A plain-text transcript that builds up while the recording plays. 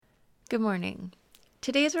Good morning.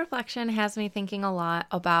 Today's reflection has me thinking a lot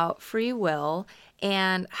about free will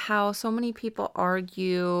and how so many people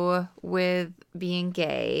argue with being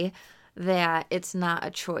gay that it's not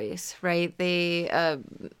a choice, right? A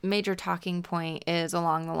major talking point is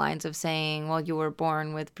along the lines of saying, well, you were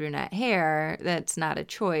born with brunette hair. That's not a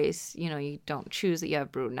choice. You don't choose that you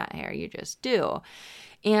have brunette hair. You just do.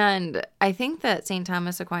 And I think that St.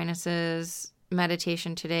 Thomas Aquinas's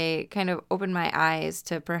meditation today kind of opened my eyes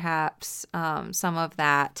to perhaps some of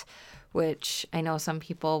that, which I know some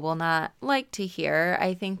people will not like to hear.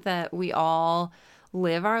 I think that we all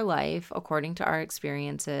live our life according to our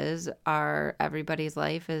experiences. Everybody's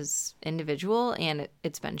life is individual, and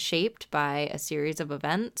it's been shaped by a series of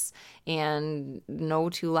events, and no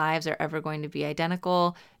two lives are ever going to be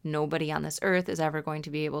identical. Nobody on this earth is ever going to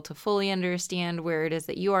be able to fully understand where it is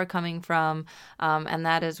that you are coming from. And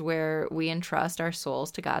that is where we entrust our souls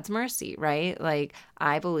to God's mercy, right? Like,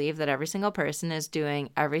 I believe that every single person is doing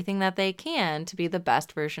everything that they can to be the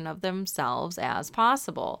best version of themselves as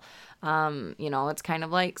possible. It's kind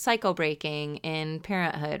of like cycle breaking in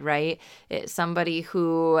parenthood, right? It's somebody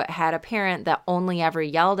who had a parent that only ever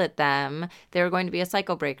yelled at them, they were going to be a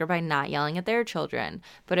cycle breaker by not yelling at their children.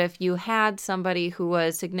 But if you had somebody who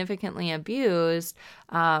was significantly abused,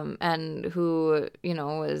 and who,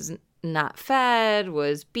 was not fed,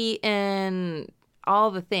 was beaten,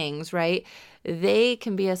 all the things, right? They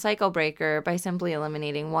can be a cycle breaker by simply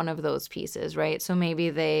eliminating one of those pieces, right? So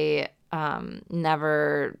maybe they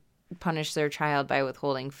never punish their child by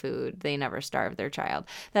withholding food. They never starve their child.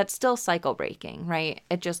 That's still cycle breaking, right?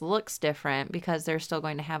 It just looks different because they're still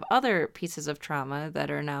going to have other pieces of trauma that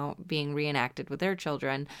are now being reenacted with their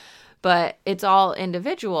children. But it's all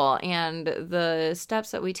individual, and the steps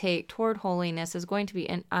that we take toward holiness is going to be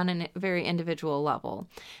on a very individual level.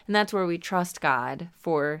 And that's where we trust God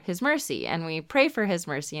for his mercy, and we pray for his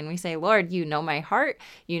mercy, and we say, Lord, you know my heart,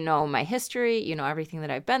 you know my history, you know everything that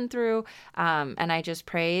I've been through, and I just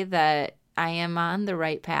pray that I am on the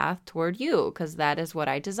right path toward you, because that is what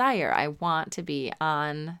I desire. I want to be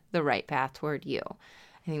on the right path toward you.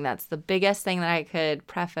 I think that's the biggest thing that I could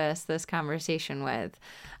preface this conversation with.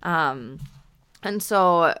 And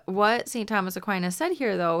so what St. Thomas Aquinas said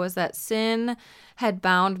here, though, was that sin had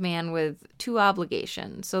bound man with two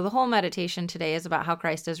obligations. So the whole meditation today is about how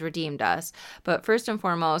Christ has redeemed us. But first and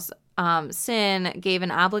foremost, sin gave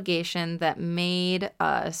an obligation that made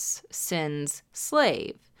us sin's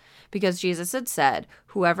slave. Because Jesus had said,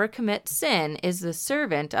 whoever commits sin is the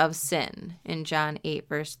servant of sin, in John 8,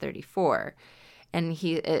 verse 34. And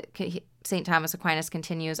St. Thomas Aquinas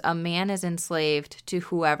continues, a man is enslaved to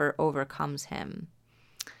whoever overcomes him.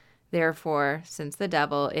 Therefore, since the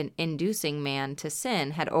devil, in inducing man to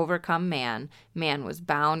sin, had overcome man, man was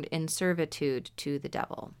bound in servitude to the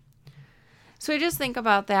devil. So I just think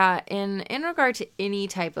about that in regard to any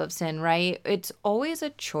type of sin, right? It's always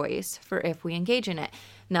a choice for if we engage in it.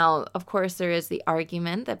 Now, of course, there is the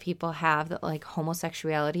argument that people have that like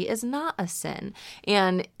homosexuality is not a sin.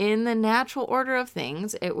 And in the natural order of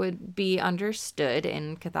things, it would be understood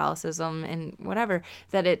in Catholicism and whatever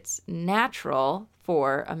that it's natural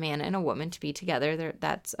for a man and a woman to be together.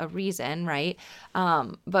 That's a reason, right?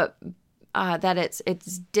 But that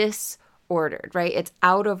it's disordered, right? It's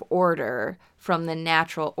out of order from the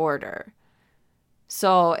natural order.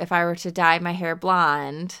 So if I were to dye my hair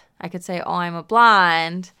blonde, I could say, oh, I'm a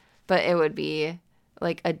blonde, but it would be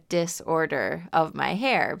like a disorder of my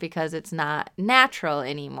hair because it's not natural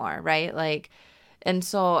anymore, right? And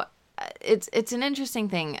so it's an interesting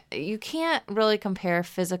thing. You can't really compare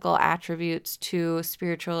physical attributes to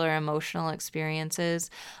spiritual or emotional experiences.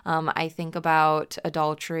 I think about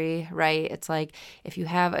adultery, right? It's like if you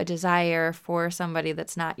have a desire for somebody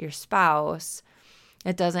that's not your spouse,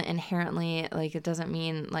 it doesn't inherently, it doesn't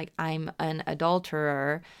mean like I'm an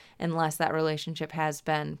adulterer unless that relationship has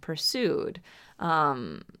been pursued.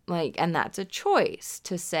 And that's a choice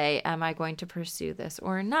to say, am I going to pursue this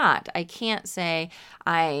or not? I can't say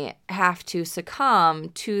I have to succumb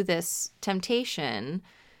to this temptation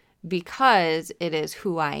because it is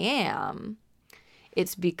who I am.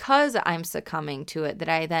 It's because I'm succumbing to it that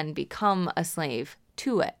I then become a slave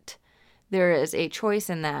to it. There is a choice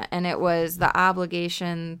in that. And it was the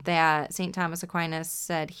obligation that St. Thomas Aquinas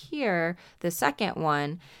said here, the second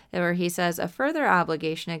one, where he says a further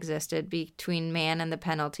obligation existed between man and the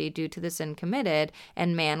penalty due to the sin committed,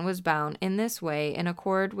 and man was bound in this way in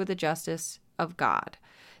accord with the justice of God.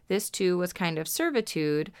 This too was kind of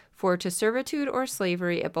servitude, for to servitude or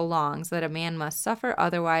slavery it belongs that a man must suffer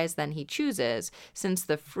otherwise than he chooses, since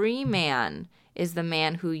the free man is the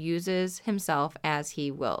man who uses himself as he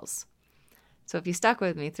wills. So if you stuck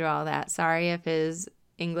with me through all that, sorry if his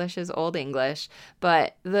English is old English,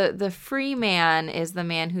 but the free man is the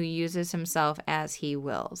man who uses himself as he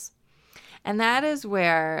wills. And that is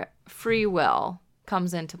where free will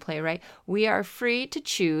comes into play, right? We are free to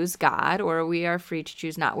choose God, or we are free to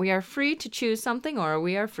choose not. We are free to choose something, or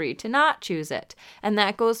we are free to not choose it. And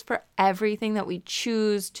that goes for everything that we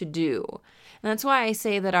choose to do. And that's why I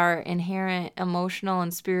say that our inherent emotional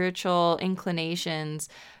and spiritual inclinations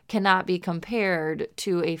cannot be compared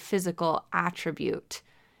to a physical attribute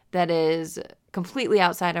that is completely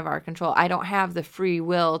outside of our control. I don't have the free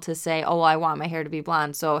will to say, oh, I want my hair to be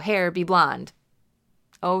blonde, so hair be blonde.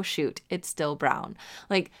 Oh, shoot, it's still brown.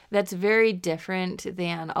 Like, that's very different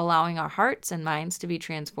than allowing our hearts and minds to be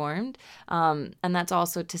transformed. And that's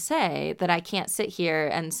also to say that I can't sit here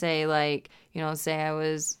and say, like, say I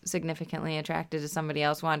was significantly attracted to somebody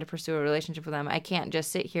else, wanted to pursue a relationship with them. I can't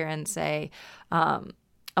just sit here and say,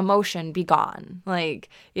 emotion be gone,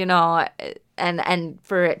 and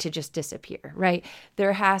for it to just disappear, right?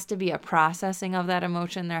 There has to be a processing of that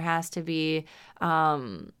emotion. There has to be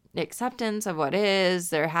acceptance of what is.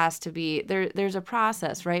 There has to be there's a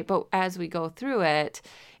process, right? But as we go through it,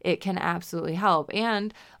 it can absolutely help.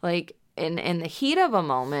 And like in the heat of a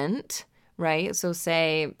moment, right? So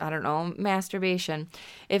say, I don't know, masturbation.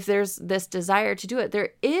 If there's this desire to do it, there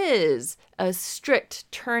is a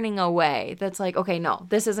strict turning away that's like, okay, no,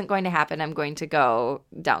 this isn't going to happen. I'm going to go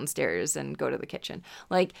downstairs and go to the kitchen.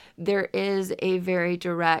 Like, there is a very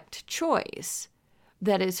direct choice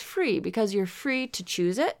that is free, because you're free to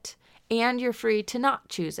choose it and you're free to not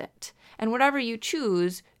choose it. And whatever you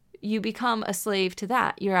choose, you become a slave to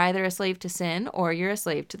that. You're either a slave to sin or you're a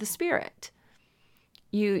slave to the Spirit.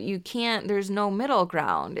 You can't, there's no middle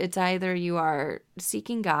ground. It's either you are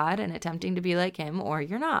seeking God and attempting to be like him, or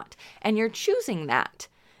you're not. And you're choosing that.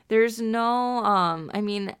 There's no,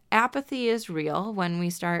 apathy is real when we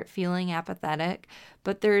start feeling apathetic,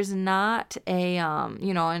 but there's not a,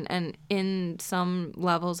 and in some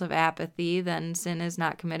levels of apathy, then sin is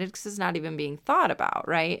not committed because it's not even being thought about,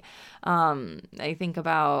 right? I think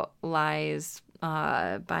about lies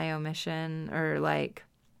by omission, or like,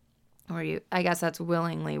 I guess that's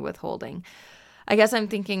willingly withholding. I guess I'm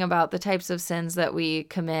thinking about the types of sins that we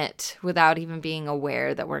commit without even being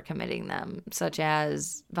aware that we're committing them, such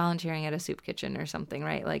as volunteering at a soup kitchen or something,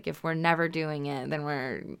 right? Like, if we're never doing it, then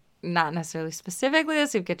we're not necessarily specifically a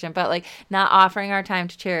soup kitchen, but like not offering our time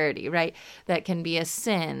to charity, right? That can be a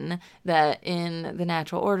sin that in the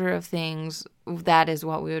natural order of things, that is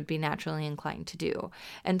what we would be naturally inclined to do.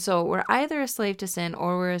 And so we're either a slave to sin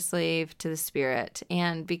or we're a slave to the Spirit.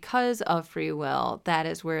 And because of free will, that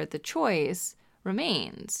is where the choice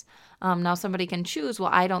remains. Now somebody can choose, well,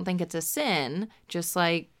 I don't think it's a sin, just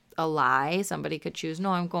like a lie. Somebody could choose, no,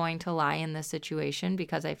 I'm going to lie in this situation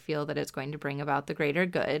because I feel that it's going to bring about the greater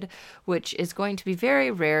good, which is going to be very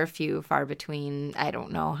rare, few, far between. I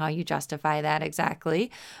don't know how you justify that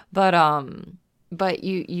exactly, but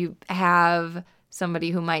you have somebody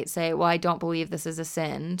who might say, well, I don't believe this is a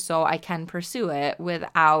sin, so I can pursue it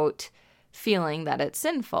without feeling that it's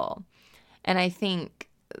sinful. And I think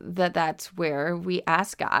that that's where we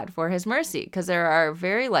ask God for his mercy, because there are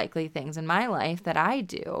very likely things in my life that I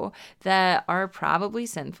do that are probably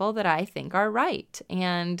sinful that I think are right.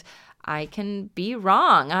 And I can be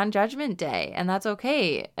wrong on Judgment Day, and that's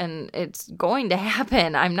okay. And it's going to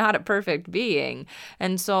happen. I'm not a perfect being.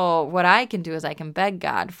 And so what I can do is I can beg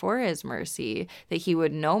God for his mercy, that he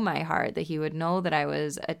would know my heart, that he would know that I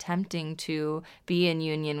was attempting to be in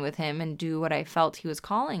union with him and do what I felt he was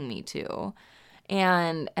calling me to.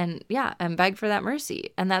 And beg for that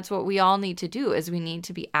mercy. And that's what we all need to do, is we need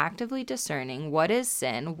to be actively discerning what is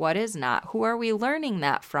sin, what is not, who are we learning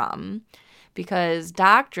that from? Because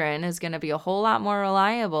doctrine is going to be a whole lot more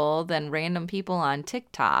reliable than random people on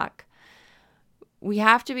TikTok. We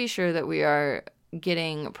have to be sure that we are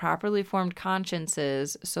getting properly formed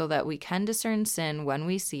consciences so that we can discern sin when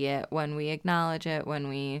we see it, when we acknowledge it, when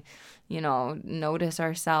we, notice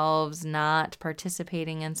ourselves not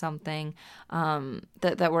participating in something,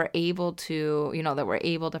 that we're able to, that we're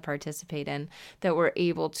able to participate in, that we're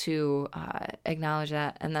able to acknowledge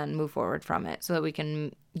that and then move forward from it, so that we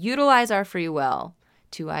can utilize our free will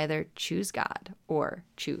to either choose God or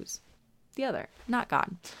choose the other, not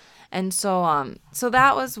God. And so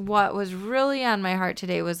that was what was really on my heart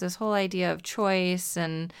today, was this whole idea of choice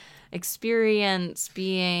and experience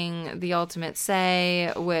being the ultimate say,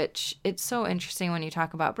 which it's so interesting when you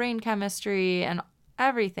talk about brain chemistry and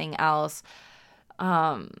everything else.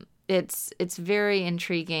 It's very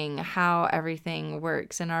intriguing how everything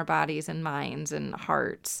works in our bodies and minds and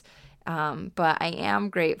hearts. But I am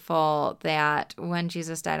grateful that when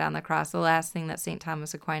Jesus died on the cross, the last thing that St.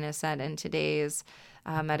 Thomas Aquinas said in today's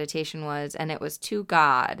meditation was, and it was to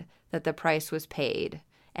God that the price was paid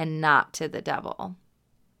and not to the devil.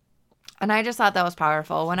 And I just thought that was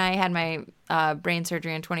powerful. When I had my brain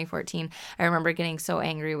surgery in 2014, I remember getting so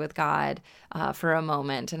angry with God for a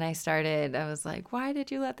moment. And I was like, why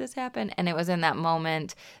did you let this happen? And it was in that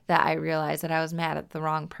moment that I realized that I was mad at the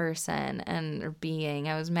wrong person or being.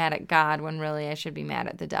 I was mad at God when really I should be mad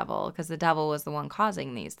at the devil, because the devil was the one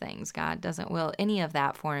causing these things. God doesn't will any of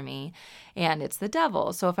that for me, and it's the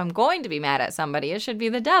devil. So if I'm going to be mad at somebody, it should be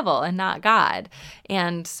the devil and not God.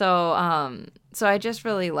 And so I just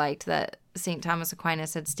really liked that St. Thomas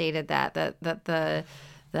Aquinas had stated that the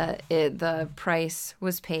price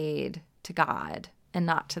was paid to God and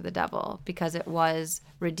not to the devil, because it was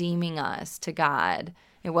redeeming us to God.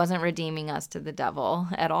 It wasn't redeeming us to the devil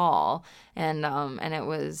at all. And it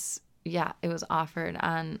was offered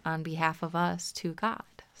on behalf of us to God.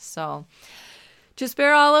 So just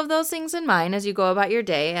bear all of those things in mind as you go about your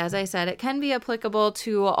day. As I said, it can be applicable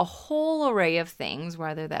to a whole array of things,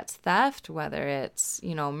 whether that's theft, whether it's,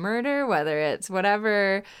 murder, whether it's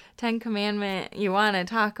whatever 10 commandment you want to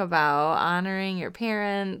talk about, honoring your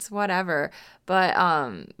parents, whatever. But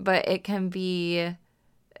it can be,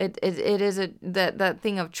 it is that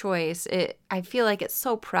thing of choice. I feel like it's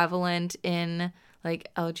so prevalent in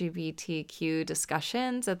like LGBTQ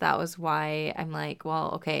discussions that was why I'm like,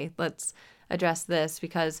 well, okay, let's address this,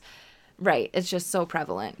 because it's just so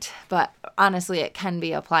prevalent. But honestly, it can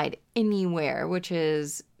be applied anywhere, which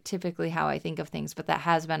is typically how I think of things. But that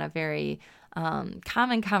has been a very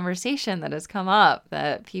common conversation that has come up,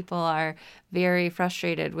 that people are very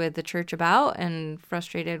frustrated with the church about, and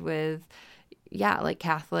frustrated with like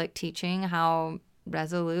Catholic teaching, how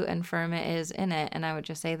resolute and firm it is in it. And I would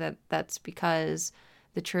just say that that's because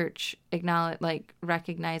the church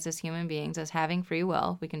recognizes human beings as having free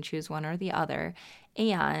will. We can choose one or the other,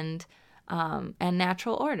 and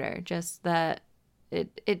natural order. Just that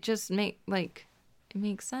it just it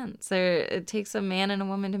makes sense. It takes a man and a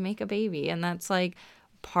woman to make a baby, and that's like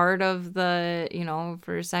part of the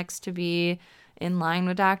for sex to be in line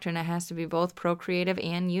with doctrine, it has to be both procreative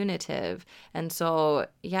and unitive. And so,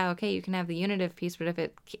 okay, you can have the unitive piece, but if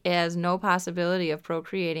it has no possibility of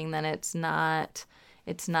procreating, then it's not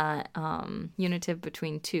unitive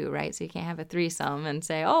between two, right? So you can't have a threesome and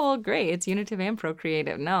say, oh, well, great, it's unitive and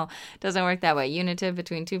procreative. No, it doesn't work that way. Unitive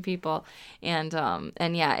between two people. And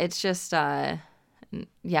it's just,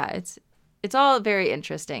 it's all very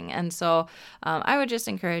interesting. And so I would just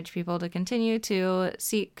encourage people to continue to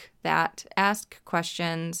seek that, ask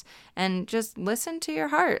questions, and just listen to your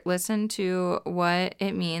heart. Listen to what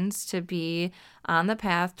it means to be on the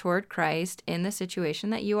path toward Christ in the situation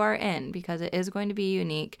that you are in, because it is going to be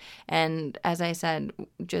unique. And as I said,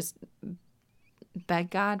 just beg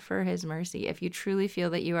God for his mercy. If you truly feel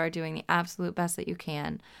that you are doing the absolute best that you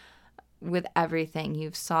can with everything,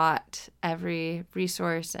 you've sought every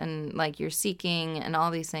resource and you're seeking and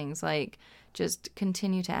all these things, just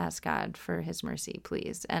continue to ask God for his mercy,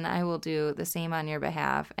 please. And I will do the same on your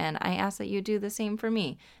behalf. And I ask that you do the same for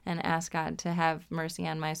me, and ask God to have mercy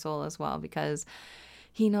on my soul as well, because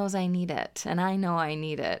he knows I need it, and I know I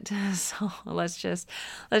need it. So let's just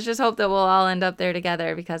hope that we'll all end up there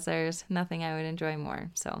together, because there's nothing I would enjoy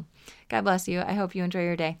more. So God bless you. I hope you enjoy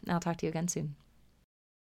your day. I'll talk to you again soon.